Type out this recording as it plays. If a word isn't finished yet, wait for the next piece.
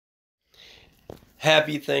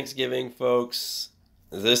Happy Thanksgiving, folks.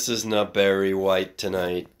 This is not Barry White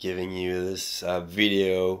tonight giving you this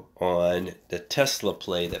video on the Tesla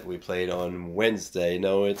play that we played on Wednesday.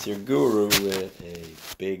 No, it's your guru with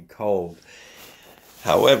a big cold.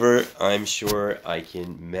 However, I'm sure I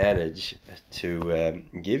can manage to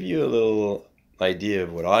give you a little idea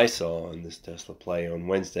of what I saw on this Tesla play on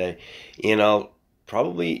Wednesday, and I'll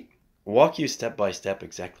probably walk you step by step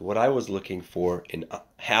exactly what I was looking for and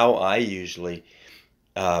how I usually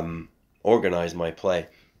organize my play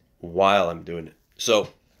while I'm doing it. So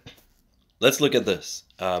let's look at this.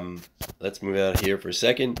 Let's move out here for a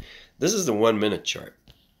second. This is the 1 minute chart.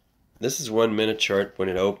 This is 1 minute chart when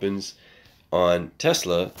it opens on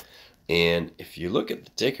Tesla, and if you look at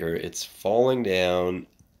the ticker, it's falling down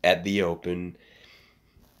at the open,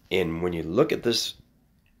 and when you look at this,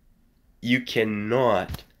 you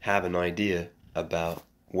cannot have an idea about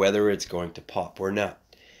whether it's going to pop or not.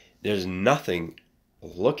 There's nothing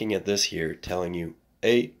looking at this here telling you,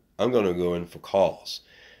 hey, I'm going to go in for calls,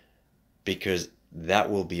 because that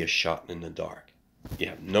will be a shot in the dark. You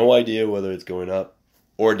have no idea whether it's going up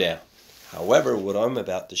or down. However, what I'm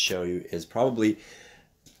about to show you is probably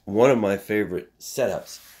one of my favorite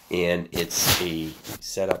setups, and it's a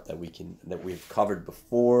setup that we've covered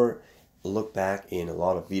before. Look back in a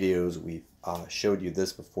lot of videos, we've showed you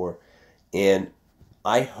this before, and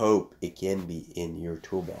I hope it can be in your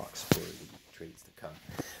toolbox for the trades to come.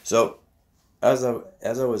 So, as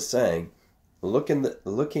I was saying,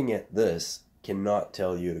 looking at this cannot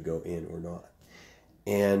tell you to go in or not,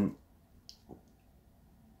 and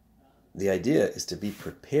the idea is to be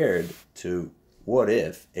prepared to what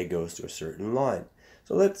if it goes to a certain line.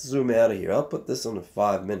 So let's zoom out of here. I'll put this on a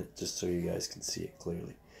 5 minute just so you guys can see it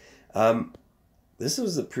clearly. This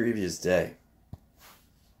was the previous day.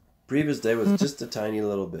 Previous day was just a tiny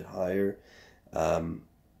little bit higher.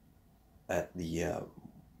 At the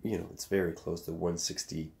it's very close to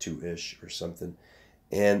 162-ish or something,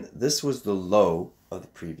 and this was the low of the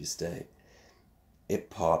previous day. It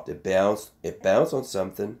popped, it bounced on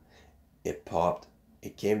something, it popped,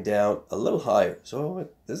 it came down a little higher, so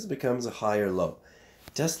this becomes a higher low.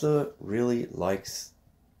 Tesla really likes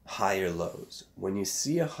higher lows. When you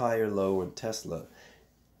see a higher low in Tesla,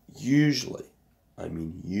 usually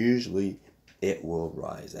it will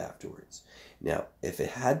rise afterwards. Now, if it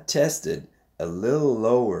had tested a little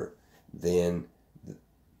lower than,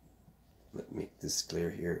 let me make this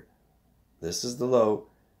clear here, this is the low.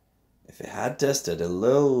 If it had tested a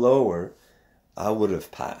little lower, I would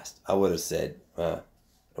have passed. I would have said,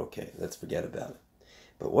 okay, let's forget about it.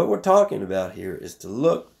 But what we're talking about here is to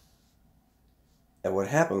look at what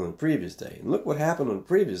happened on the previous day. And look what happened on the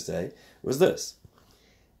previous day was this.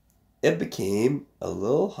 It became a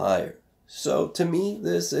little higher. So to me,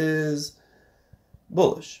 this is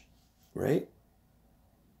bullish, right?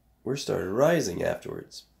 We started rising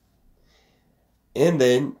afterwards. And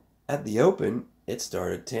then at the open, it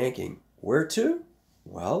started tanking. Where to?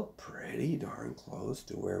 Well, pretty darn close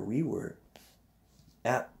to where we were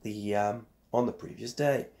at the on the previous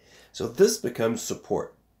day. So this becomes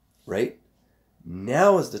support, right?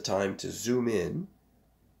 Now is the time to zoom in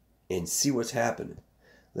and see what's happening.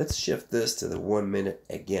 Let's shift this to the 1 minute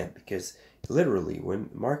again, because literally when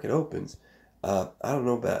the market opens, I don't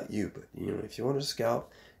know about you, but if you want to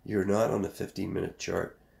scalp, you're not on the 15-minute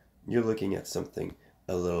chart. You're looking at something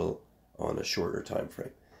a little on a shorter time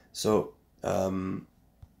frame. So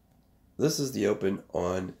this is the open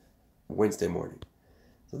on Wednesday morning.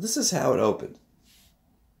 So this is how it opened.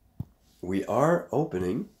 We are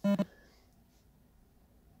opening,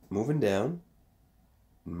 moving down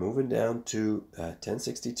to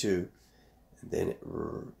 1062, and then it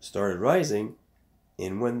started rising.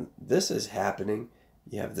 And when this is happening,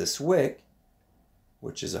 you have this wick,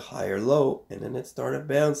 which is a higher low, and then it started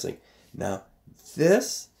bouncing. Now,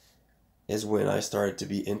 this is when I started to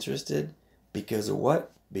be interested. Because of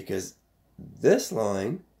what? Because this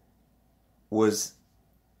line was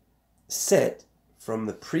set from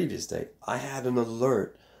the previous day. I had an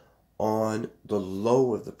alert on the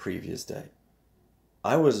low of the previous day.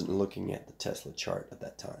 I wasn't looking at the Tesla chart at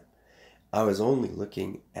that time. I was only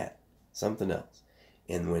looking at something else.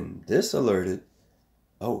 And when this alerted,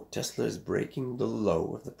 oh, Tesla is breaking the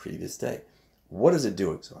low of the previous day. What is it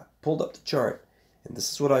doing? So I pulled up the chart, and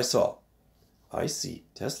this is what I saw. I see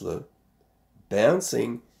Tesla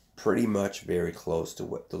bouncing pretty much very close to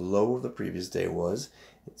what the low of the previous day was.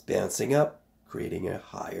 It's bouncing up, creating a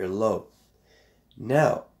higher low.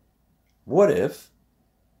 Now, what if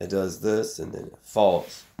it does this and then it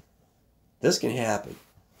falls? This can happen.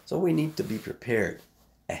 So we need to be prepared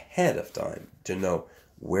ahead of time to know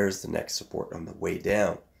where's the next support on the way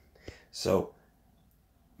down. So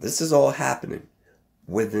this is all happening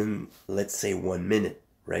within, let's say, 1 minute,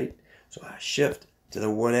 right? So I shift to the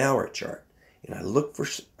 1 hour chart and I look for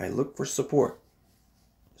support.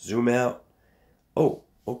 Zoom out. Oh,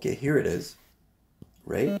 okay, here it is,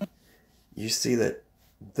 right? You see that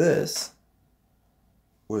this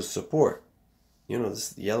was support. You know,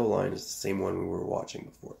 this yellow line is the same one we were watching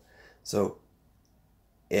before. So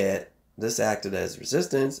this acted as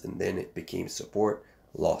resistance and then it became support,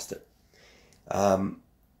 lost it.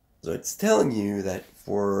 So it's telling you that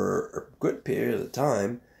for a good period of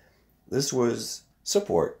time, this was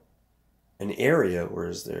support, an area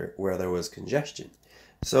where there was congestion.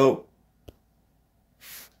 So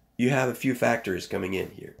you have a few factors coming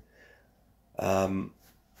in here.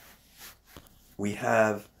 We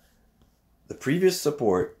have the previous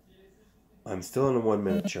support. I'm still in a 1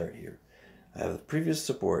 minute chart here. I have the previous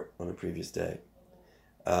support on the previous day,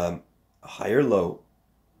 a higher low,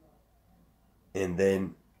 and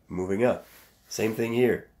then moving up. Same thing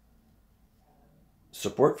here.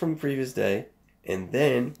 Support from the previous day, and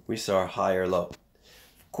then we saw a higher low.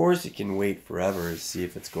 Of course, you can wait forever to see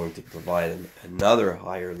if it's going to provide another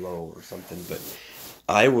higher low or something, but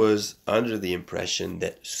I was under the impression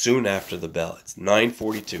that soon after the bell, it's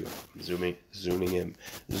 9:42. I'm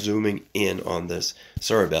zooming in on this.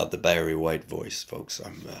 Sorry about the Barry White voice, folks.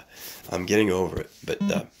 I'm getting over it. But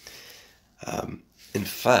in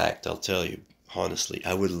fact, I'll tell you honestly,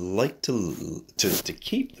 I would like to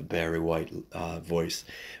keep the Barry White voice,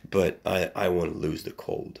 but I want to lose the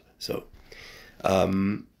cold. So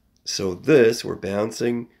we're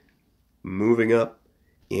bouncing, moving up.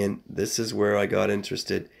 And this is where I got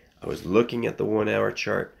interested. I was looking at the 1 hour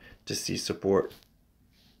chart to see support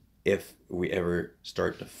if we ever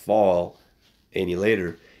start to fall any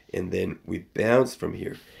later. And then we bounced from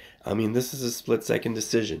here. I mean, this is a split-second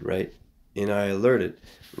decision, right? And I alerted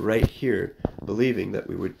right here, believing that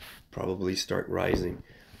we would probably start rising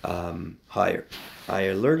higher. I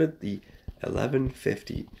alerted the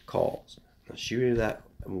 1150 calls. I'll show you that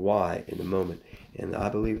why in a moment. And I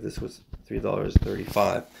believe this was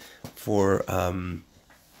 $3.35 for the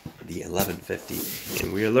 1150,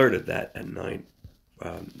 and we alerted that at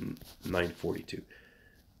 9:42.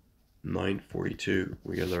 9:42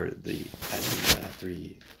 we alerted at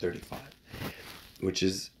 3:35, which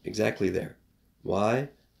is exactly there. Why?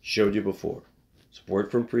 Showed you before.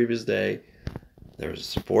 Support from previous day. There was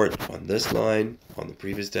support on this line on the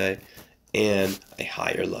previous day, and a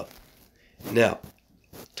higher low. Now,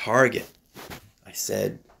 target. I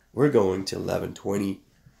said we're going to 1120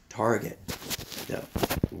 target. Now,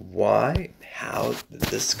 why? How did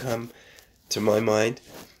this come to my mind?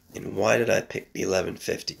 And why did I pick the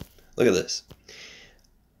 1150? Look at this.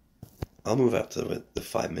 I'll move up to the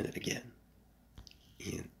 5 minute again.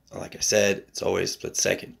 And like I said, it's always split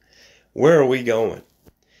second. Where are we going?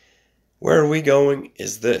 Where are we going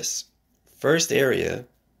is this. First area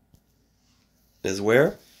is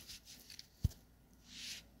where?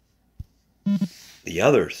 The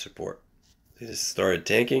other support. It just started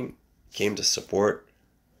tanking, came to support,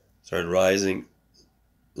 started rising,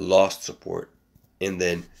 lost support, and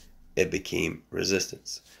then it became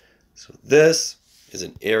resistance. So this is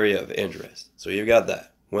an area of interest. So you've got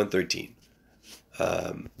that, 113.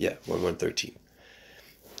 113.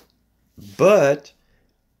 But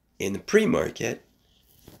in the pre-market,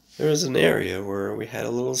 there was an area where we had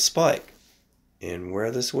a little spike. And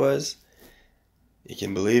where this was, you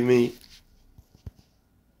can believe me,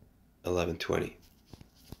 1120.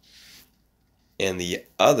 And the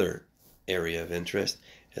other area of interest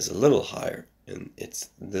is a little higher, and it's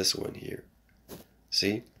this one here.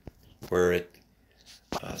 See? Where it,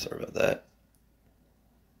 sorry about that.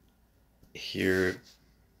 Here,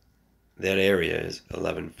 that area is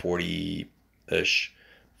 1140-ish,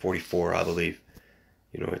 44, I believe.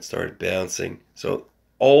 You know, it started bouncing. So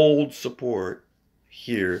old support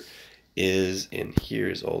here is, and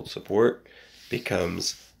here's old support,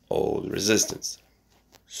 becomes old resistance.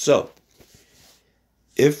 So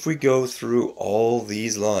if we go through all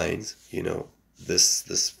these lines, you know,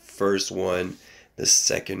 this first one, the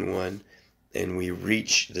second one, and we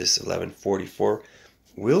reach this 1144,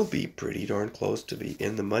 we'll be pretty darn close to be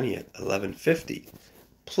in the money at 1150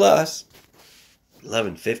 plus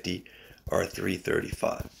 1150 or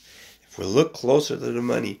 335. If we look closer to the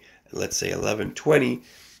money, let's say 1120,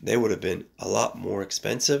 they would have been a lot more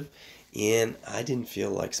expensive, and I didn't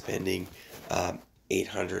feel like spending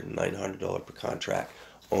 $800 and $900 per contract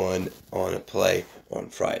on a play on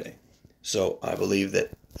Friday. So I believe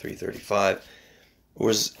that 335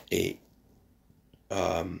 was a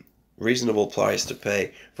reasonable price to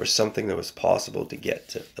pay for something that was possible to get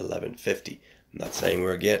to 1150. I'm not saying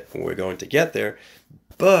we're going to get there,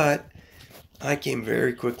 But I came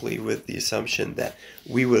very quickly with the assumption that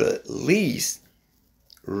we would at least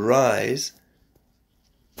rise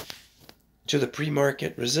to the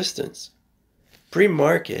pre-market resistance.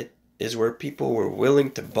 Pre-market is where people were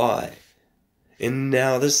willing to buy. And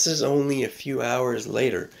now this is only a few hours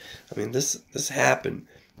later. I mean, this happened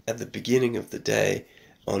at the beginning of the day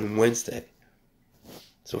on Wednesday.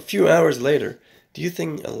 So a few hours later, do you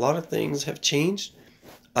think a lot of things have changed?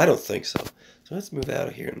 I don't think so. So let's move out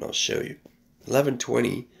of here and I'll show you.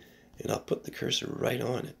 11:20, and I'll put the cursor right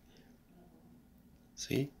on it.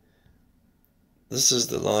 See? This is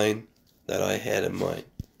the line that I had in mind,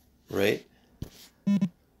 right?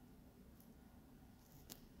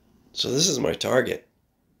 So this is my target.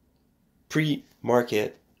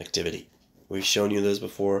 Pre-market activity. We've shown you this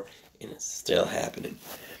before, and it's still happening.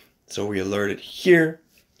 So we alerted here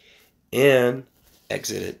and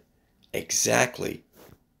exited exactly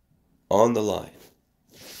on the line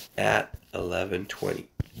at 11:20.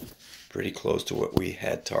 Pretty close to what we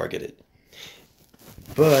had targeted.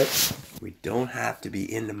 But we don't have to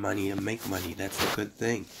be in the money to make money. That's the good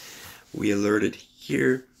thing. We alerted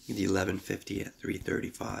here at the 11:50 at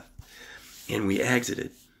 3:35. And we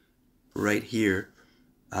exited right here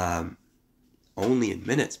only in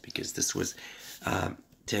minutes because this was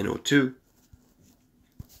 10:02.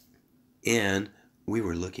 And we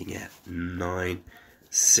were looking at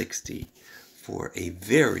 9:60 for a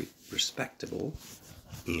very respectable,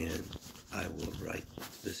 and I will write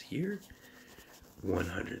this here,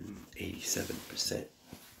 187%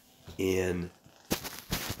 in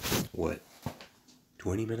what,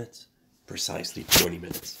 20 minutes? Precisely 20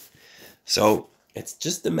 minutes. So it's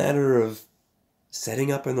just a matter of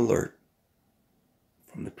setting up an alert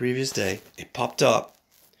from the previous day. It popped up.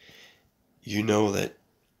 You know that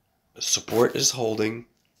support is holding,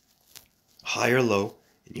 high or low,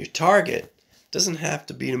 and your target doesn't have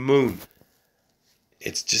to be the moon.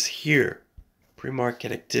 It's just here,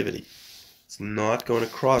 pre-market activity. It's not going to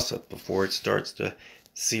cross it before it starts to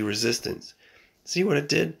see resistance. See what it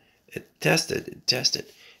did? It tested.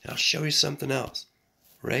 And I'll show you something else,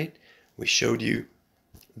 right? We showed you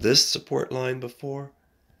this support line before,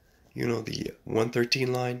 you know, the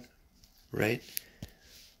 113 line, right?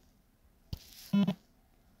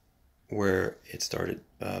 Where it started,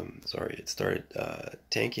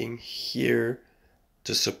 tanking here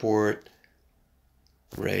to support,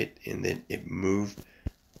 right? And then it moved,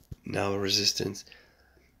 now resistance.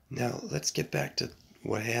 Now let's get back to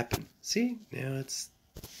what happened. See, now it's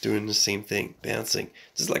doing the same thing, bouncing,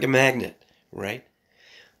 just like a magnet, right?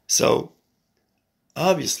 So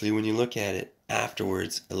obviously when you look at it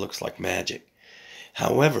afterwards, it looks like magic.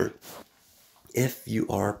 However, if you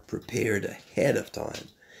are prepared ahead of time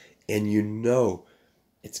and you know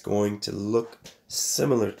it's going to look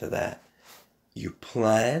similar to that, you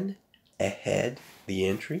plan ahead the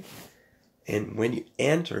entry, and when you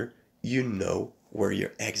enter, you know where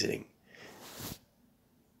you're exiting.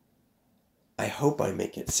 I hope I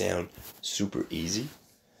make it sound super easy.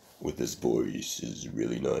 With this voice is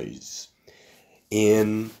really nice.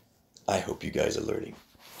 And I hope you guys are learning.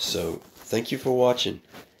 So thank you for watching,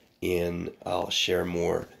 and I'll share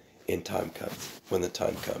more in time comes, when the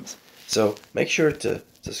time comes. So make sure to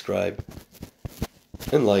subscribe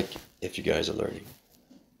and like if you guys are learning.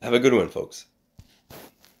 Have a good one, folks.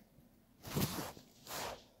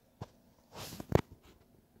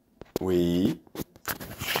 Oui.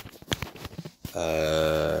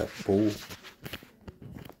 Bon.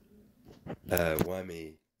 Ouais,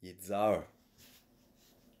 mais il est 10 heures.